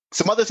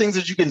Some other things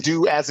that you can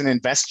do as an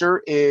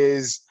investor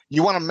is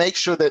you want to make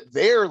sure that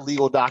their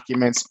legal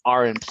documents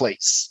are in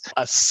place.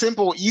 A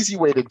simple, easy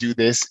way to do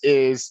this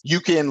is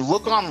you can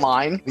look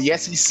online. The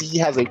SEC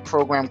has a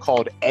program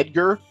called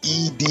EDGAR,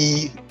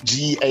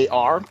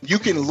 EDGAR. You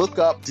can look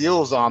up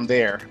deals on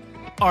there.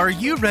 Are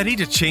you ready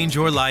to change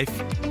your life?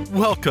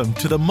 Welcome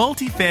to the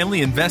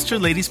Multifamily Investor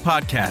Ladies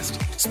Podcast,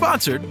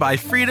 sponsored by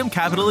Freedom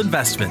Capital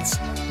Investments.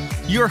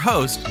 Your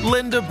host,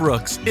 Linda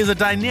Brooks, is a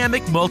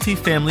dynamic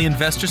multifamily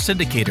investor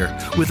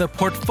syndicator with a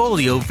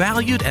portfolio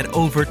valued at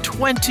over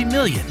 $20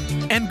 million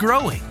and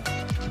growing.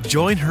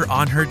 Join her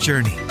on her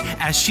journey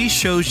as she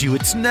shows you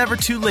it's never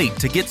too late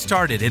to get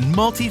started in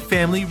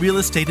multifamily real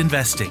estate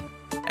investing.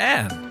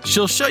 And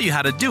she'll show you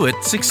how to do it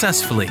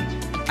successfully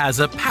as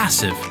a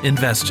passive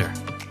investor.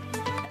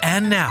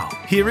 And now,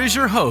 here is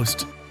your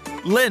host,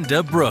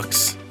 Linda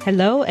Brooks.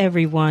 Hello,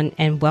 everyone,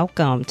 and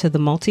welcome to the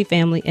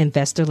Multifamily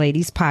Investor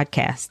Ladies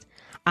Podcast.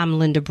 I'm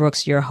Linda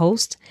Brooks, your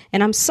host,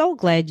 and I'm so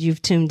glad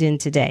you've tuned in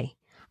today.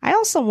 I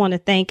also want to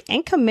thank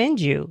and commend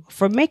you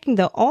for making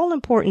the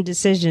all-important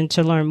decision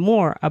to learn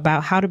more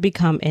about how to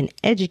become an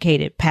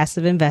educated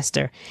passive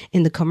investor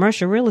in the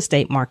commercial real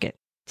estate market.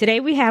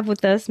 Today, we have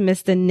with us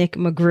Mr. Nick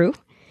McGrew.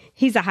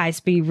 He's a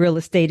high-speed real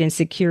estate and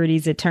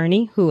securities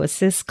attorney who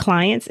assists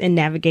clients in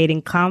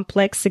navigating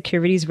complex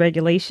securities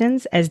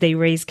regulations as they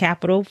raise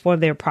capital for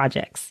their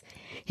projects.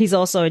 He's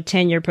also a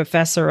tenured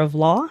professor of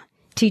law,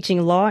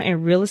 teaching law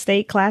and real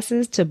estate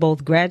classes to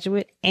both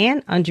graduate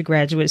and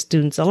undergraduate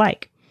students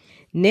alike.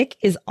 Nick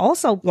is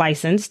also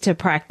licensed to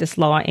practice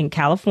law in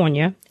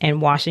California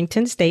and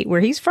Washington State,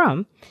 where he's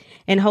from,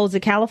 and holds a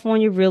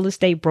California real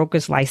estate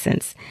broker's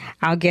license.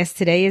 Our guest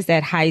today is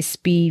that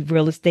high-speed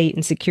real estate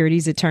and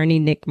securities attorney,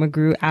 Nick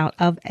McGrew, out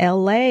of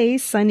LA,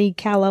 sunny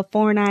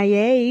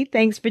California.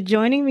 Thanks for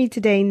joining me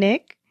today,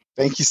 Nick.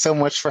 Thank you so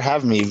much for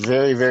having me.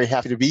 Very, very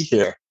happy to be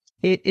here.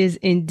 It is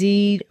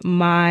indeed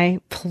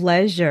my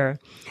pleasure.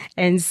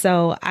 And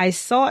so I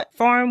sought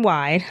far and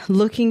wide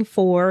looking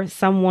for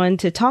someone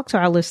to talk to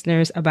our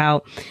listeners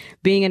about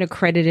being an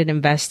accredited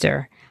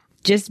investor.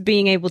 Just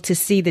being able to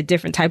see the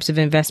different types of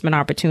investment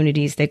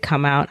opportunities that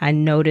come out. I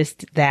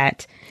noticed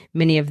that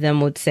many of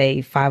them would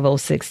say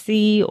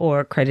 506C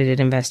or accredited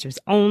investors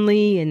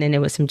only. And then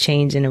there was some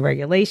change in the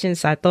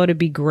regulations. So I thought it'd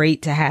be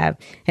great to have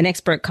an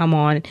expert come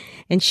on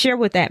and share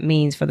what that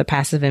means for the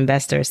passive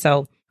investor.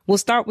 So we'll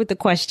start with the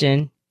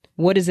question,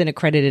 what is an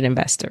accredited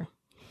investor?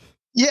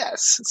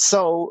 Yes.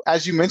 So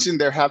as you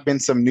mentioned, there have been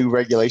some new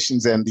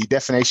regulations and the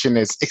definition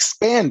is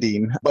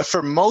expanding. But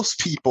for most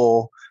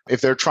people,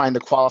 if they're trying to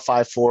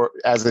qualify for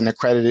as an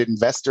accredited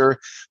investor,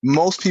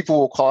 most people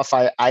will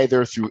qualify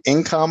either through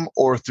income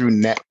or through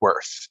net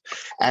worth.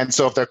 And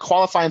so if they're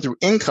qualifying through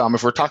income,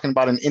 if we're talking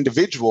about an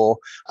individual,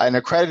 an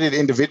accredited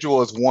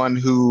individual is one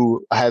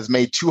who has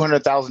made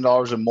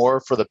 $200,000 or more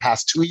for the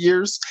past 2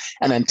 years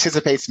and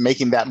anticipates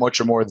making that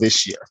much or more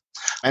this year.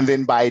 And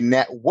then by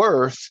net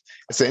worth,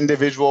 it's an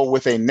individual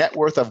with a net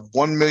worth of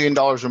 $1 million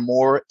or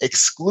more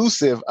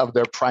exclusive of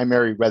their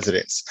primary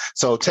residence.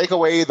 So take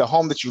away the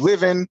home that you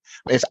live in.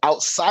 If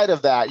outside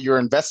of that, your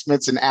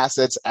investments and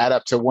assets add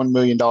up to $1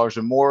 million or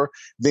more,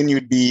 then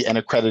you'd be an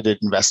accredited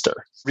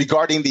investor.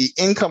 Regarding the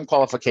income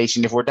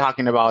qualification, if we're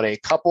talking about a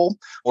couple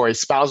or a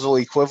spousal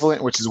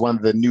equivalent, which is one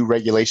of the new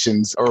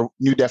regulations or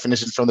new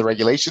definitions from the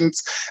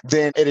regulations,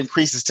 then it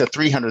increases to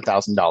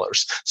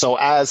 $300,000. So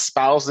as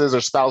spouses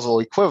or spousal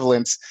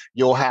equivalents,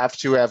 you'll have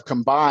to have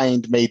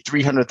combined made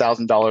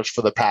 $300,000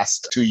 for the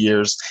past 2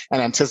 years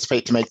and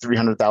anticipate to make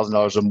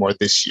 $300,000 or more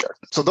this year.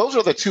 So those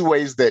are the two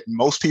ways that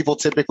most people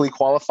typically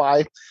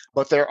qualify.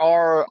 But there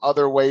are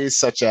other ways,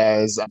 such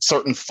as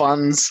certain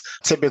funds.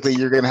 Typically,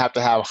 you're going to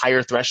have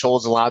higher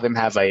thresholds. A lot of them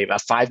have a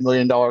 $5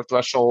 million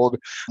threshold.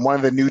 One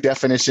of the new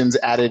definitions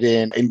added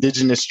in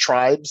indigenous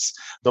tribes.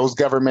 Those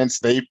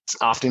governments, they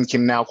often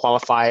can now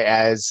qualify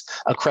as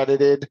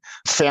accredited.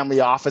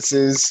 Family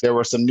offices, there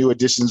were some new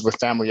additions with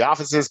family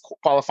offices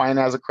qualifying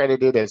as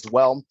accredited as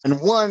well.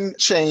 And one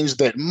change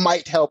that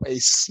might help a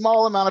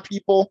small amount of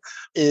people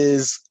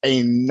is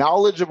a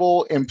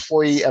knowledgeable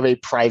employee of a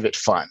private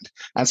fund.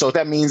 And so what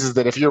that means is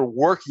that if you're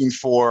working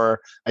for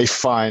a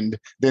fund,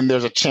 then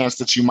there's a chance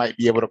that you might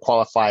be able to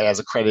qualify as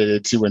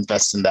accredited to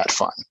invest in that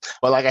fund.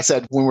 But like I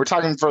said, when we're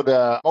talking for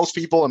the most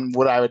people and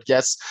what I would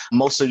guess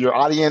most of your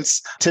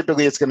audience,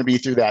 typically it's going to be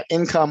through that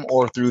income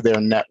or through their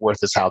net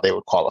worth is how they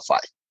would qualify.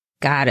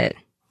 Got it.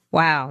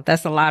 Wow,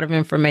 that's a lot of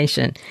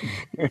information.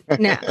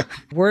 Now,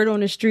 word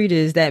on the street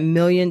is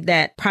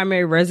that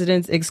primary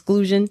residence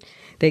exclusion,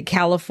 that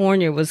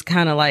California was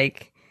kind of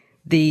like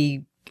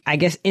the, I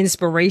guess,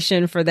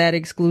 inspiration for that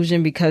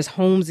exclusion because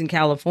homes in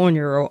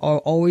California are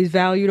always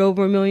valued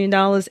over $1 million.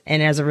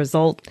 And as a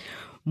result,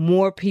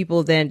 more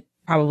people than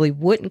probably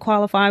wouldn't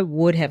qualify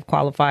would have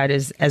qualified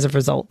as a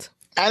result.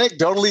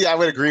 Anecdotally, I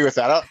would agree with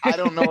that. I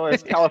don't know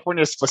if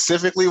California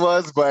specifically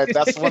was, but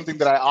that's one thing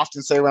that I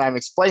often say when I'm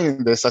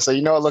explaining this. I say,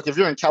 look, if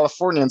you're in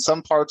California, in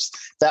some parts,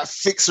 that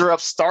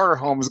fixer-up starter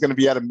home is going to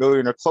be at $1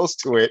 million or close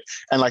to it.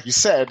 And like you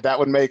said, that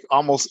would make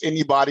almost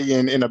anybody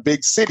in a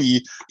big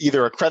city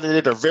either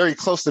accredited or very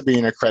close to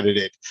being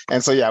accredited.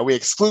 And so, yeah, we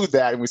exclude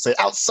that and we say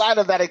outside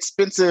of that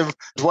expensive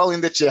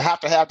dwelling that you have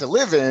to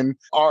live in,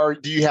 or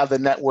do you have the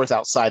net worth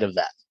outside of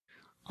that?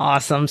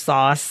 Awesome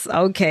sauce.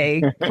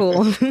 Okay,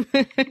 cool.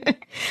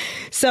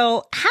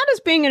 So how does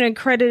being an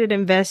accredited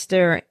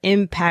investor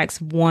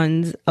impacts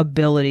one's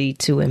ability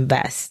to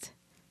invest?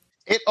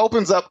 It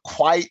opens up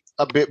quite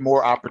a bit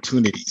more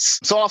opportunities.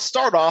 So I'll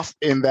start off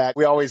in that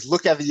we always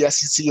look at the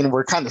SEC and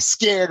we're kind of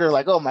scared or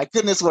like, oh my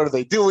goodness, what are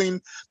they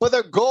doing? But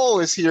their goal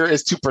is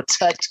to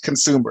protect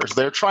consumers.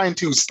 They're trying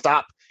to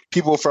stop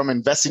people from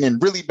investing in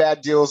really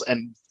bad deals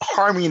and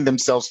harming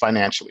themselves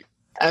financially.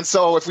 And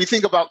so if we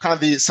think about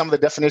kind of some of the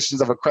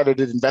definitions of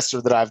accredited investor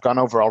that I've gone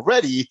over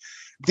already,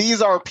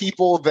 these are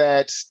people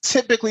that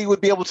typically would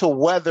be able to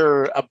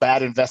weather a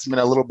bad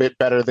investment a little bit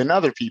better than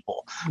other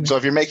people. Mm-hmm. So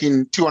if you're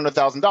making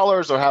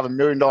 $200,000 or have $1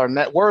 million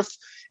net worth,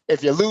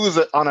 if you lose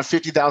on a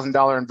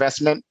 $50,000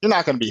 investment, you're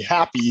not going to be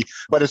happy,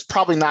 but it's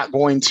probably not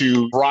going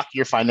to rock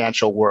your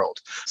financial world.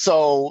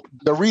 So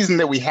the reason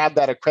that we have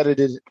that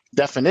accredited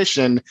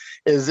definition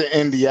is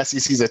in the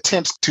SEC's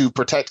attempts to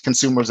protect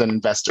consumers and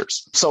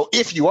investors. So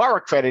if you are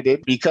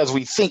accredited, because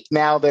we think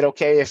now that,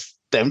 okay, if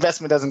the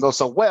investment doesn't go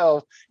so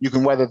well, you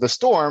can weather the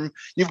storm,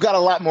 you've got a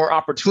lot more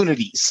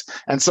opportunities.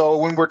 And so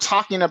when we're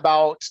talking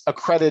about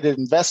accredited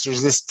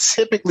investors, this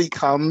typically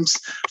comes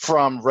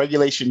from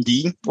Regulation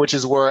D, which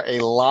is where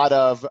a lot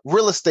of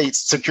real estate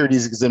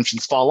securities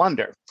exemptions fall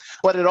under.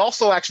 But it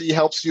also actually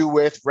helps you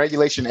with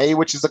Regulation A,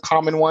 which is a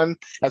common one,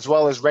 as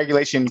well as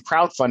regulation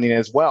crowdfunding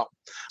as well.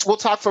 We'll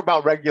talk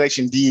about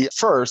Regulation D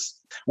first.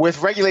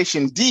 With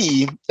Regulation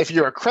D, if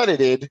you're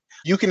accredited,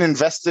 you can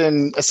invest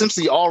in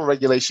essentially all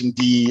Regulation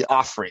D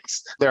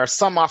offerings. There are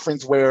some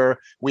offerings where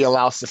we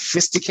allow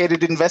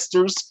sophisticated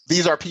investors.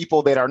 These are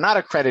people that are not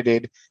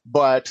accredited,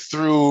 but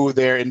through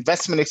their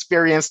investment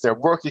experience, their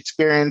work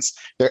experience,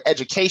 their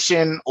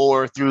education,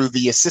 or through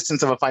the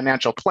assistance of a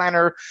financial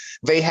planner,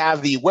 they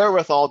have the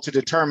wherewithal to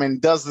determine,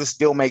 does this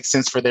deal make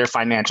sense for their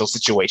financial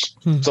situation?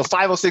 So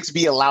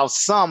 506B allows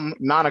some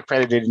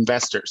non-accredited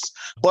investors.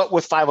 But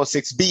with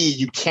 506B,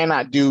 you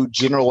cannot do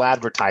general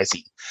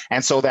advertising.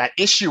 And so that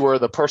issuer,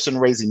 the person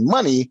raising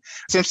money,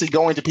 essentially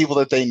going to people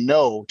that they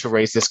know to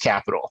raise this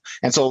capital.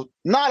 And so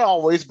not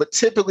always, but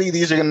typically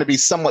these are going to be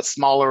somewhat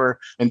smaller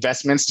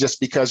investments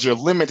just because you're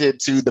limited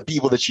to the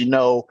people that you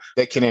know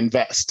that can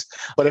invest.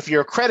 But if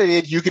you're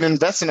accredited, you can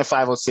invest in a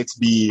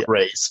 506B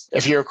raise.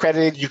 If you're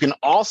accredited, you can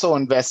also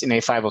invest in a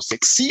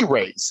 506C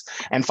raise.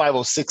 And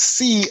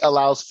 506C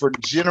allows for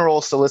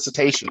general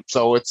solicitation.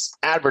 So it's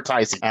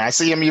advertising. And I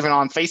see them even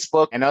on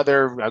Facebook and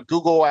other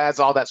Google ads,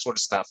 all that sort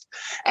of stuff.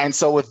 And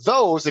so with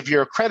those, if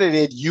you're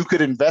accredited, you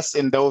could invest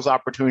in those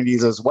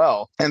opportunities as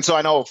well. And so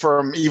I know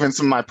from even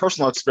some of my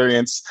personal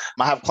experience,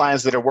 I have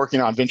clients that are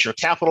working on venture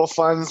capital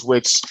funds,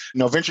 which,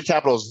 venture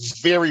capital is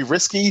very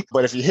risky,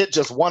 but if you hit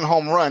just one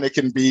home run, it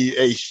can be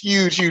a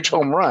huge, huge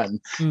home run.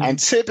 And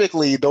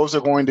typically those are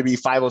going to be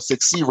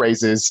 506C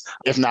raises,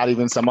 if not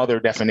even some other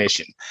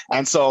definition.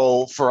 And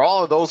so for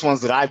all of those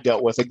ones that I've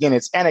dealt with, again,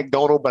 it's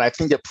anecdotal, but I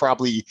think it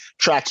probably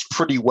tracks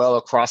pretty well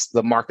across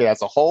the market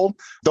as a whole.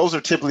 Those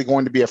are typically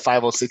going to be a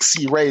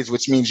 506C raise,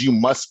 which means you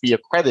must be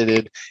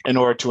accredited in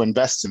order to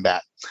invest in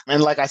that.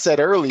 And like I said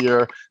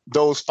earlier,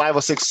 those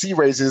 506C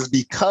raises,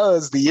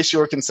 because the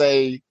issuer can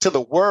say to the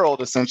world,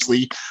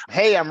 essentially,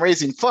 hey, I'm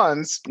raising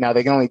funds. Now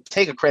they can only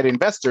take accredited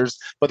investors,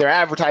 but they're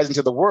advertising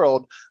to the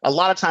world. A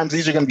lot of times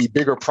these are going to be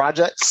bigger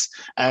projects.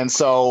 And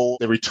so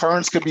the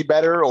returns could be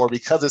better, or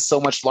because it's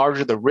so much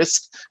larger, the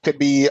risk could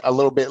be a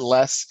little bit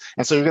less.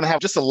 And so you're going to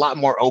have just a lot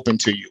more open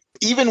to you.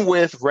 Even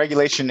with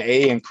Regulation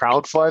A and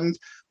crowdfund,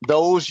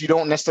 those you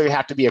don't necessarily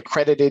have to be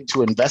accredited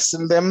to invest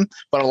in them,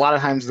 but a lot of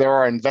times there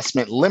are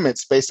investment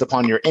limits based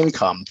upon your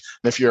income.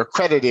 And if you're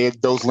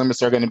accredited, those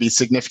limits are going to be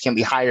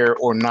significantly higher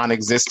or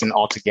non-existent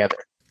altogether.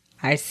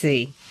 I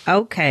see.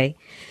 Okay.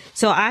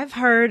 So I've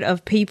heard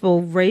of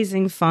people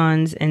raising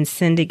funds and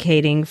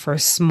syndicating for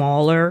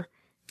smaller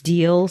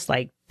deals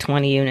like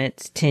 20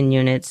 units, 10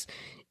 units.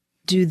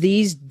 Do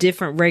these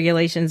different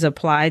regulations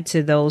apply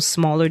to those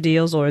smaller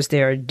deals, or is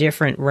there a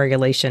different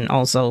regulation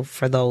also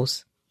for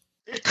those?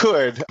 It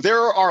could. There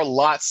are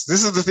lots.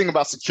 This is the thing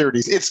about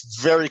securities. It's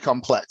very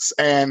complex,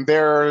 and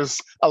there's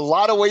a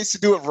lot of ways to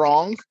do it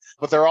wrong,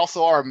 but there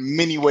also are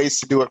many ways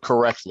to do it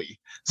correctly.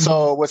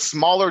 So with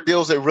smaller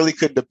deals, it really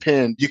could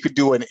depend. You could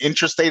do an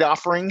intrastate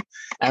offering.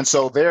 And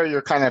so there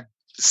you're kind of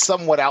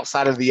somewhat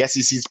outside of the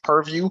SEC's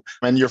purview,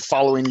 and you're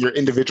following your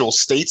individual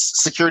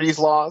state's securities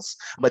laws,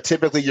 but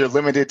typically you're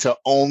limited to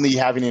only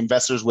having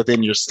investors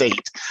within your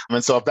state.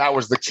 And so if that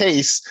was the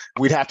case,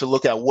 we'd have to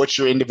look at what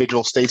your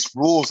individual state's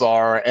rules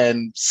are.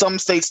 And some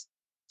states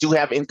do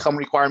have income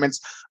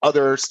requirements.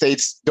 Other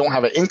states don't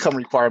have an income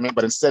requirement,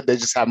 but instead they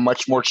just have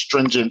much more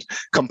stringent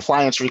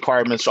compliance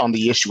requirements on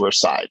the issuer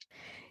side.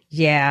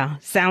 Yeah,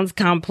 sounds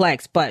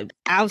complex, but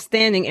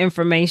outstanding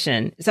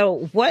information.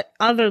 So what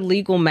other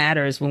legal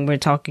matters when we're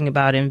talking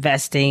about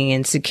investing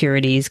in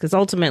securities? Because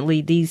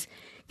ultimately these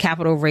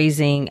capital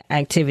raising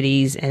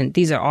activities and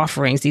these are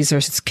offerings, these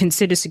are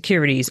considered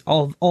securities,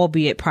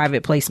 albeit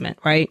private placement,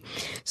 right?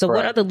 So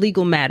what other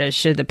legal matters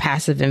should the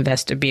passive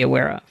investor be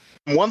aware of?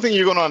 One thing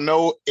you're going to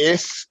know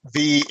if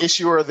the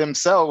issuer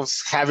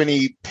themselves have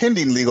any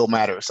pending legal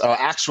matters,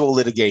 actual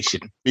litigation,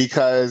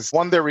 because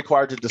one, they're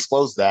required to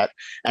disclose that.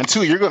 And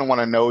two, you're going to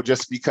want to know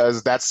just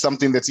because that's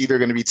something that's either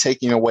going to be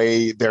taking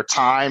away their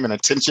time and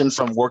attention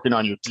from working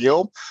on your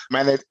deal.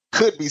 And it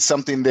could be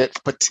something that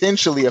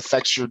potentially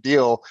affects your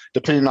deal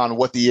depending on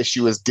what the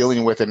issue is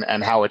dealing with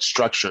and how it's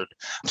structured.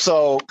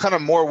 So kind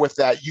of more with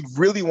that, you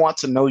really want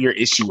to know your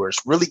issuers,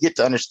 really get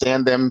to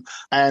understand them.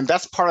 And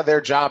that's part of their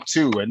job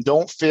too. And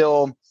don't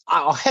feel,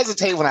 I'll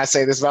hesitate when I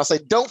say this, but I'll say,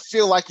 don't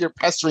feel like you're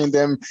pestering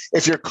them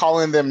if you're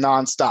calling them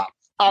nonstop.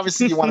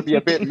 Obviously, you want to be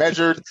a bit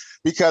measured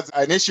because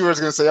an issuer is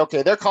going to say,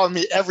 okay, they're calling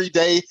me every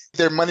day.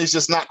 Their money's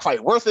just not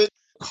quite worth it.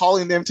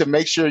 Calling them to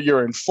make sure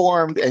you're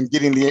informed and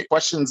getting the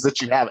questions that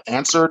you have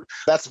answered.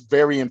 That's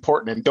very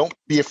important. And don't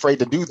be afraid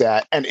to do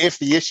that. And if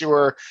the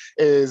issuer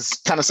is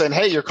kind of saying,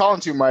 hey, you're calling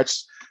too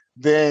much,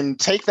 then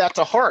take that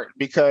to heart,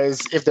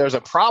 because if there's a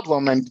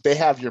problem and they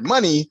have your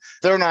money,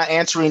 they're not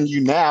answering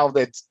you now.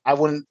 That I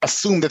wouldn't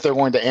assume that they're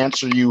going to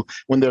answer you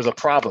when there's a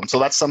problem. So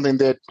that's something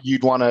that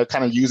you'd want to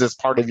kind of use as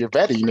part of your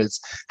vetting is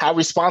how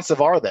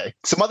responsive are they?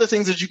 Some other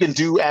things that you can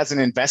do as an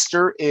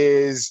investor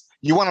is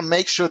you want to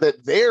make sure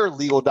that their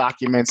legal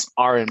documents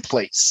are in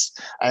place.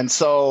 And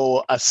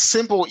so a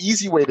simple,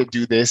 easy way to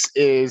do this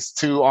is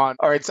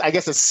I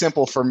guess it's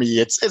simple for me.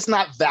 It's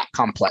not that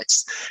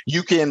complex.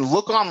 You can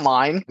look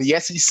online. The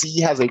SEC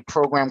has a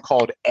program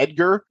called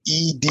EDGAR,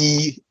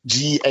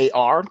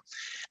 EDGAR.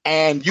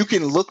 And you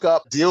can look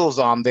up deals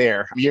on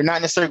there. You're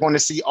not necessarily going to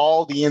see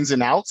all the ins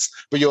and outs,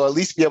 but you'll at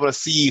least be able to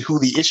see who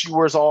the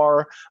issuers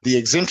are, the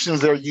exemptions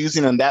they're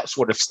using, and that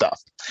sort of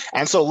stuff.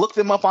 And so look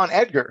them up on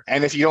EDGAR.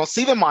 And if you don't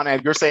see them on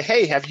EDGAR, say,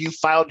 hey, have you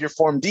filed your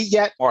Form D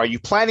yet? Or are you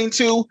planning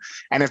to?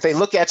 And if they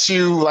look at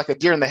you like a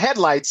deer in the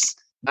headlights,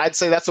 I'd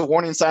say that's a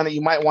warning sign that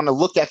you might want to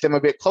look at them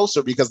a bit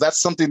closer, because that's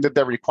something that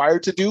they're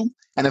required to do.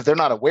 And if they're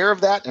not aware of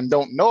that and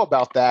don't know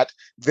about that,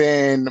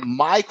 then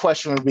my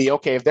question would be,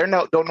 okay, if they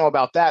don't know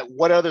about that,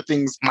 what other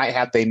things might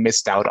have they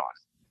missed out on?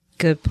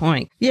 Good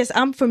point. Yes,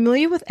 I'm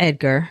familiar with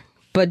EDGAR,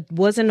 but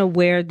wasn't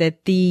aware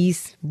that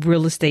these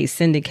real estate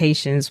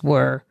syndications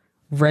were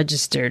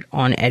registered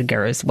on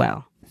EDGAR as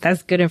well.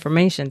 That's good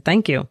information.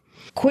 Thank you.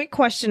 Quick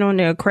question on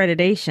the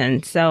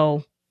accreditation.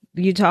 So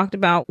you talked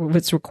about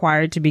what's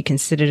required to be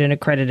considered an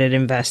accredited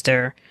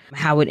investor,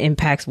 how it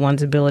impacts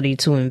one's ability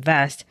to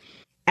invest.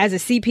 As a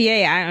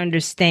CPA, I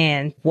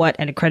understand what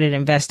an accredited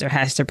investor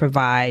has to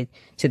provide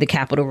to the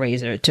capital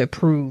raiser to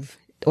prove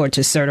or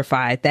to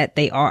certify that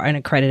they are an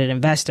accredited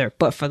investor.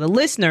 But for the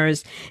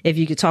listeners, if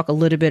you could talk a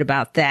little bit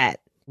about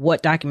that,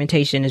 what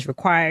documentation is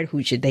required,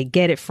 who should they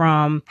get it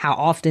from, how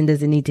often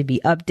does it need to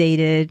be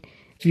updated?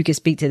 If you could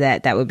speak to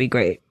that, that would be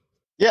great.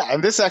 Yeah,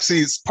 and this actually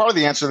is part of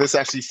the answer. This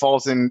actually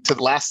falls into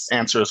the last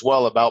answer as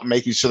well about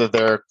making sure that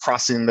they're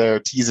crossing their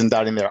T's and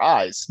dotting their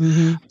I's.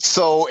 Mm-hmm.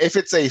 So if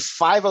it's a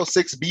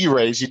 506B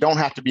raise, you don't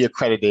have to be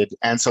accredited.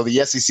 And so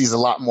the SEC is a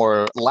lot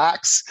more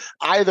lax.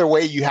 Either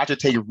way, you have to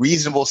take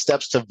reasonable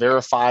steps to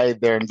verify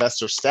their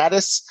investor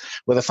status.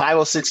 With a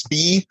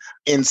 506B,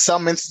 in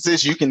some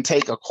instances, you can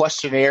take a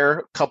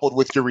questionnaire coupled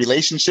with your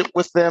relationship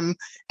with them,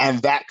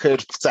 and that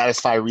could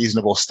satisfy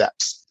reasonable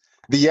steps.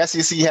 The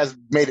SEC has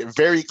made it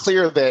very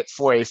clear that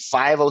for a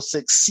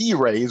 506C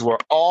raise, where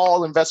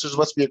all investors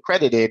must be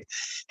accredited,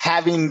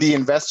 having the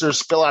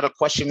investors fill out a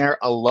questionnaire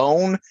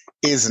alone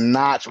is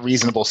not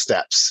reasonable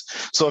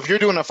steps. So if you're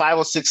doing a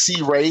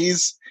 506C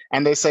raise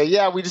and they say,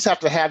 yeah, we just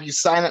have to have you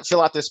sign it,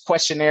 fill out this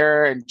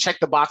questionnaire and check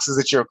the boxes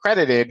that you're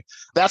accredited,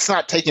 that's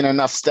not taking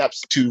enough steps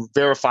to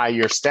verify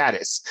your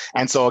status.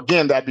 And so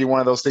again, that'd be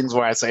one of those things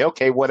where I say,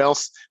 okay, what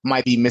else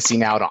might be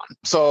missing out on?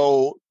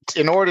 So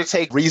in order to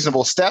take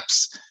reasonable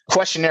steps,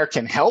 questionnaire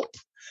can help.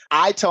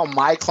 I tell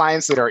my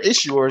clients that are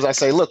issuers, I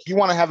say, look, you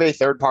want to have a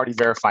third party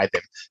verify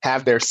them.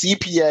 Have their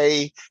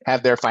CPA,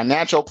 have their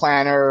financial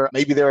planner,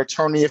 maybe their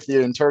attorney if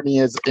the attorney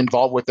is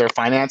involved with their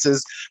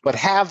finances, but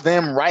have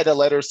them write a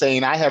letter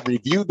saying, I have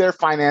reviewed their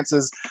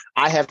finances.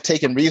 I have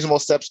taken reasonable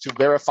steps to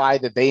verify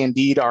that they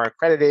indeed are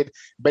accredited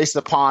based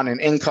upon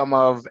an income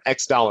of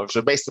X dollars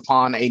or based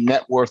upon a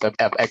net worth of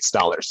X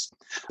dollars.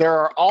 There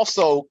are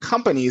also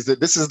companies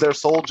that this is their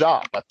sole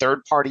job,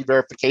 third-party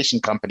verification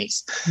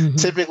companies. Mm-hmm.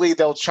 Typically,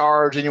 they'll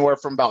charge anywhere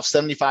from about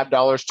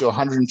 $75 to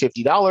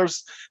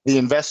 $150. The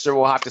investor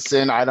will have to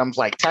send items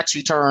like tax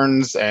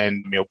returns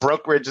and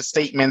brokerage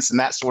statements and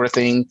that sort of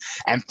thing.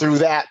 And through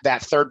that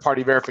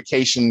third-party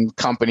verification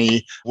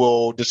company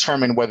will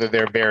determine whether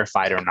they're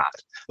verified or not.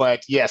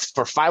 But yes,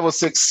 for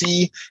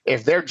 506C,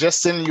 if they're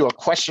just sending you a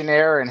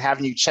questionnaire and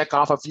having you check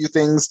off a few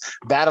things,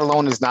 that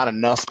alone is not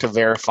enough to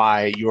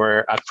verify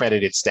your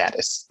accredited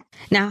status.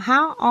 Now,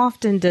 how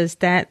often does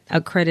that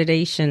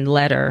accreditation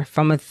letter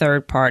from a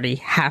third party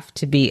have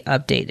to be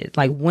updated?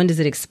 Like, when does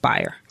it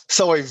expire?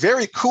 So a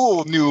very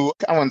cool new,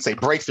 I wouldn't say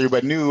breakthrough,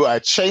 but new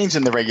change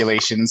in the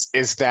regulations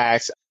is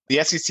that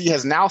the SEC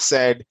has now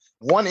said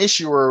one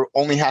issuer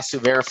only has to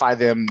verify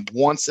them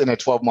once in a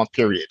 12-month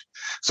period.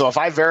 So if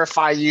I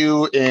verify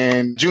you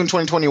in June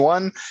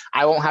 2021,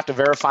 I won't have to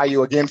verify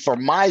you again for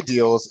my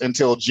deals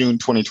until June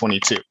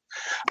 2022.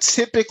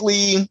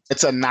 Typically,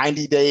 it's a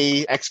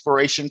 90-day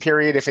expiration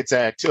period if it's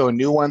a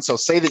new one. So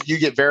say that you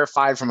get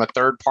verified from a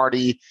third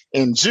party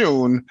in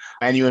June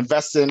and you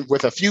invest in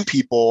with a few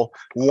people.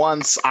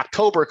 Once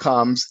October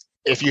comes,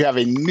 if you have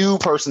a new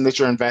person that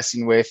you're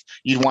investing with,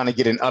 you'd want to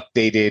get an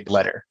updated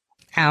letter.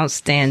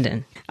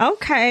 Outstanding.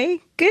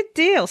 Okay, good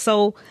deal.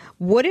 So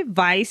what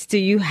advice do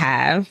you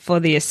have for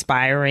the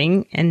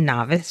aspiring and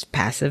novice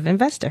passive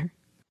investor?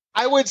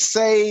 I would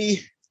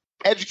say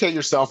educate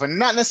yourself, and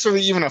not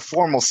necessarily even a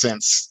formal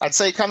sense. I'd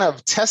say kind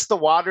of test the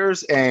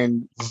waters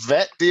and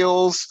vet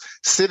deals,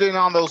 sit in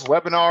on those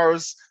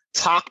webinars,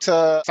 talk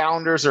to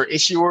founders or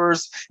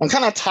issuers, and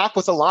kind of talk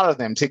with a lot of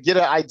them to get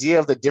an idea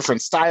of the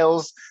different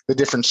styles, the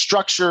different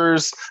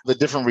structures, the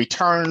different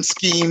return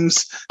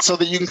schemes, so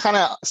that you can kind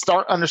of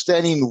start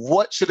understanding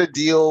what should a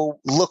deal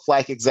look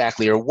like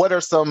exactly, or what are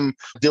some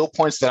deal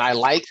points that I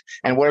like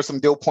and what are some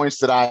deal points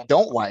that I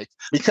don't like,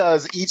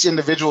 because each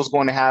individual is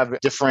going to have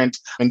different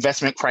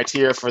investment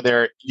criteria for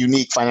their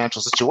unique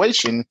financial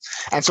situation.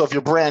 And so if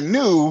you're brand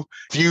new,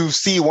 if you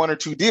see one or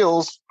two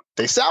deals,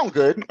 they sound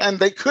good and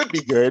they could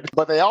be good,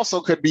 but they also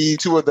could be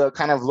two of the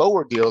kind of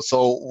lower deals.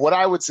 So what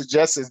I would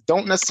suggest is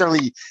don't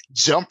necessarily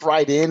jump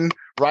right in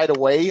right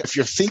away. If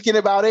you're thinking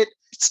about it,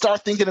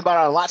 start thinking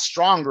about it a lot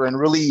stronger and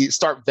really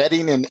start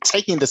vetting and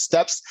taking the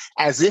steps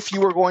as if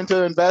you were going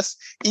to invest.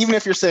 Even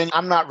if you're saying,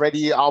 I'm not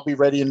ready, I'll be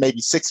ready in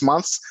maybe 6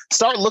 months,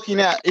 start looking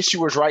at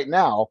issuers right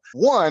now.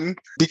 One,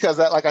 because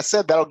that, like I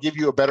said, that'll give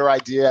you a better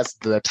idea as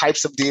to the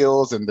types of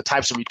deals and the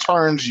types of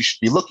returns you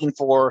should be looking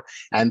for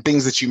and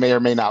things that you may or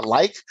may not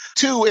like.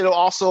 Two, it'll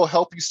also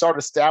help you start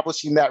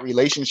establishing that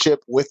relationship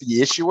with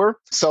the issuer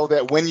so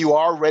that when you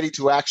are ready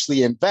to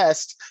actually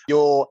invest,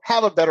 you'll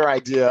have a better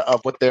idea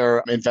of what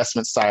their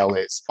investment style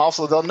is.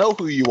 Also, they'll know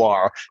who you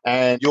are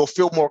and you'll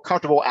feel more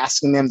comfortable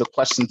asking them the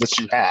questions that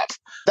you have.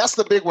 That's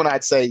the big one,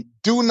 I'd say.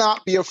 Do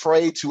not be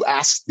afraid to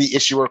ask the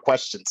issuer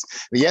questions.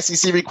 The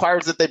SEC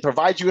requires that they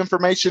provide you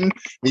information.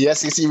 The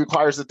SEC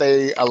requires that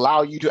they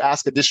allow you to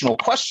ask additional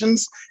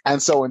questions.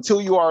 And so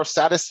until you are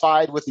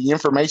satisfied with the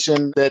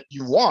information that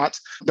you want,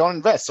 don't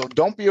invest. So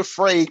don't be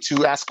afraid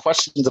to ask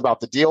questions about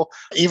the deal.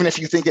 Even if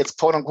you think it's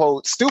quote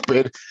unquote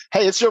stupid,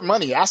 hey, it's your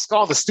money. Ask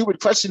all the stupid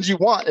questions you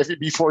want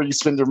before you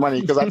spend your money.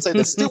 Because I'd say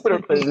the stupider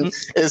thing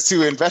is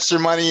to invest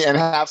your money and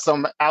have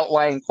some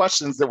outlying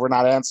questions that were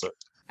not answered.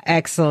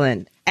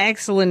 Excellent.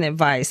 Excellent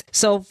advice.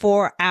 So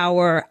for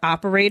our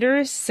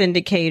operators,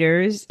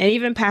 syndicators, and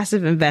even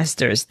passive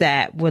investors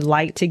that would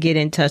like to get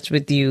in touch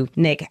with you,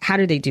 Nick, how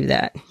do they do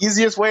that?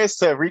 Easiest way is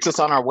to reach us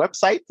on our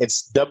website.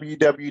 It's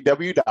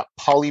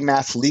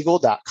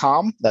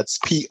www.polymathlegal.com. That's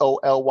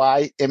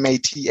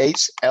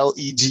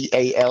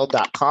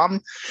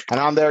POLYMATHLEGAL.com. And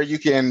on there,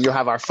 you'll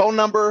have our phone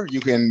number.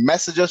 You can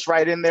message us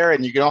right in there,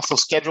 and you can also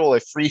schedule a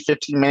free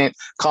 15-minute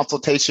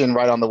consultation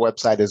right on the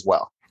website as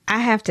well. I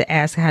have to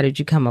ask, how did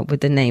you come up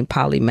with the name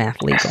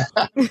Polymath Legal?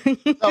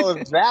 So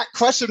that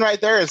question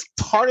right there is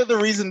part of the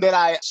reason that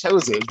I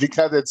chose it,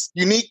 because it's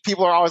unique.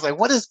 People are always like,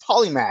 what is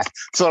polymath?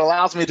 So it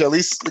allows me to at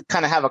least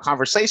kind of have a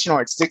conversation or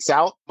it sticks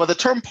out. But the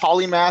term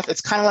polymath,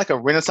 it's kind of like a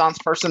Renaissance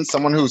person,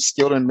 someone who's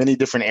skilled in many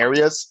different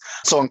areas.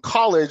 So in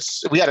college,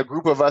 we had a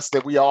group of us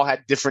that we all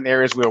had different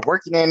areas we were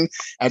working in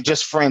and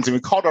just friends. And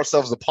we called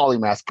ourselves the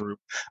polymath group.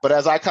 But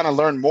as I kind of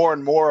learned more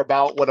and more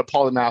about what a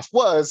polymath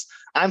was,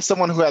 I'm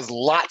someone who has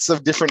lots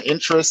of different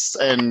interests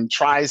and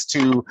tries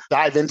to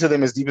dive into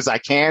them as deep as I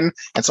can.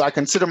 And so I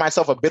consider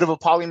myself a bit of a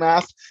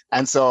polymath.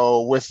 And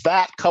so with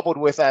that, coupled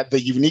with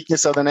the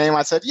uniqueness of the name,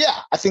 I said,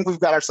 yeah, I think we've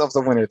got ourselves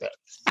a winner there.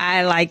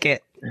 I like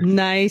it.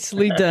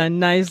 Nicely done.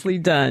 Nicely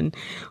done.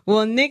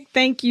 Well, Nick,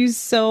 thank you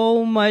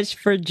so much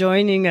for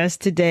joining us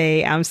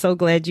today. I'm so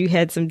glad you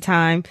had some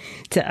time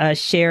to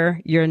share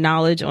your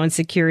knowledge on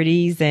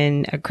securities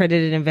and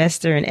accredited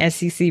investor and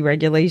SEC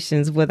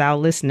regulations with our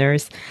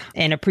listeners,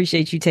 and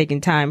appreciate you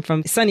taking time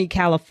from sunny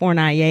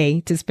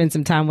California to spend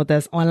some time with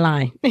us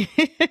online.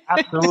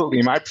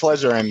 Absolutely. My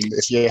pleasure. And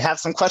if you have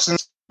some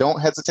questions, don't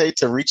hesitate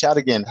to reach out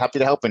again. Happy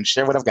to help and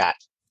share what I've got.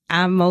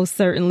 I most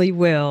certainly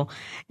will.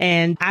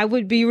 And I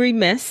would be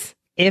remiss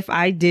if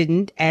I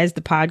didn't, as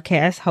the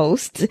podcast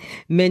host,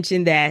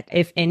 mention that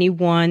if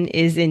anyone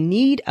is in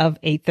need of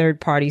a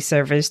third-party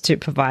service to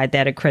provide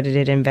that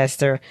accredited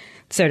investor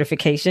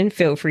certification,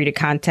 feel free to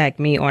contact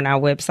me on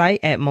our website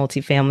at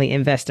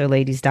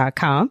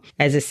multifamilyinvestorladies.com.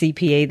 As a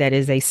CPA, that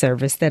is a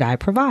service that I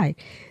provide.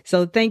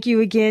 So thank you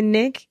again,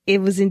 Nick.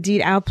 It was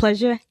indeed our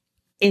pleasure.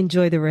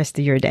 Enjoy the rest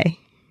of your day.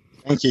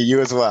 Thank you.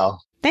 You as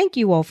well. Thank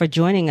you all for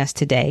joining us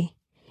today.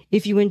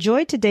 If you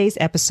enjoyed today's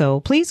episode,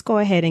 please go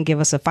ahead and give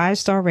us a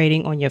 5-star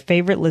rating on your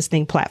favorite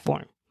listening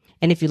platform.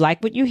 And if you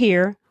like what you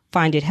hear,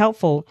 find it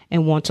helpful,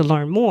 and want to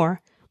learn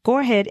more, go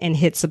ahead and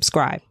hit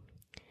subscribe.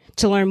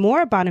 To learn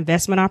more about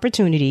investment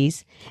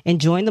opportunities and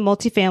join the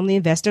Multifamily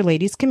Investor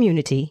Ladies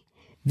community,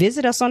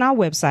 visit us on our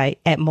website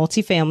at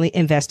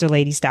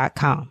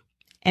multifamilyinvestorladies.com.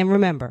 And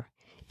remember,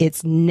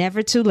 it's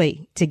never too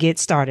late to get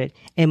started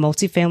in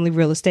multifamily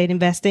real estate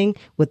investing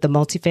with the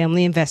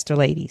Multifamily Investor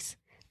Ladies.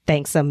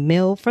 Thanks a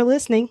mil for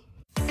listening.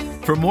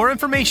 For more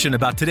information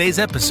about today's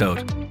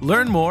episode,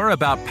 learn more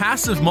about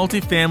passive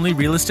multifamily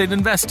real estate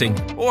investing,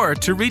 or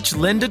to reach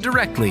Linda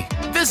directly,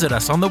 visit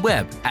us on the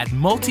web at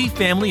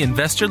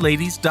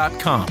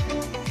multifamilyinvestorladies.com.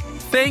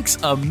 Thanks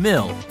a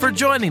mil for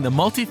joining the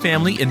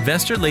Multifamily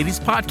Investor Ladies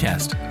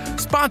podcast,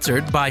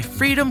 sponsored by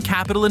Freedom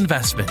Capital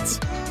Investments.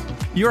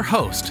 Your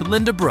host,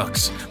 Linda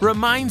Brooks,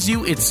 reminds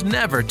you it's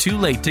never too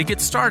late to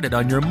get started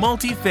on your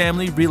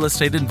multifamily real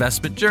estate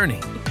investment journey,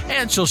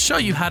 and she'll show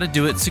you how to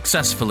do it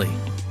successfully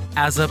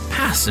as a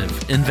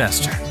passive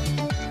investor.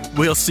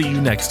 We'll see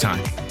you next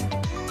time.